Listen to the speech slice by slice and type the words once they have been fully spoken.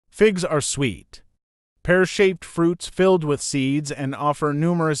Figs are sweet, pear-shaped fruits filled with seeds and offer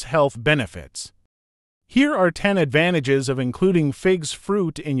numerous health benefits. Here are 10 advantages of including figs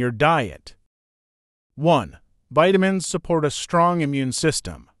fruit in your diet. 1. Vitamins support a strong immune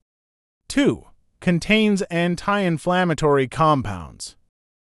system. 2. Contains anti-inflammatory compounds.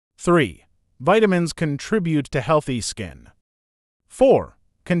 3. Vitamins contribute to healthy skin. 4.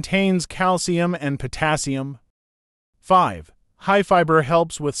 Contains calcium and potassium. 5. High fiber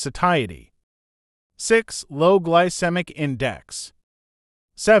helps with satiety. 6. Low glycemic index.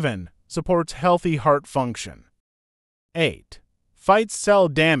 7. Supports healthy heart function. 8. Fights cell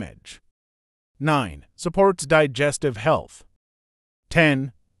damage. 9. Supports digestive health.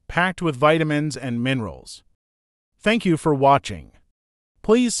 10. Packed with vitamins and minerals. Thank you for watching.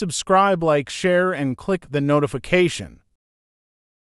 Please subscribe, like, share, and click the notification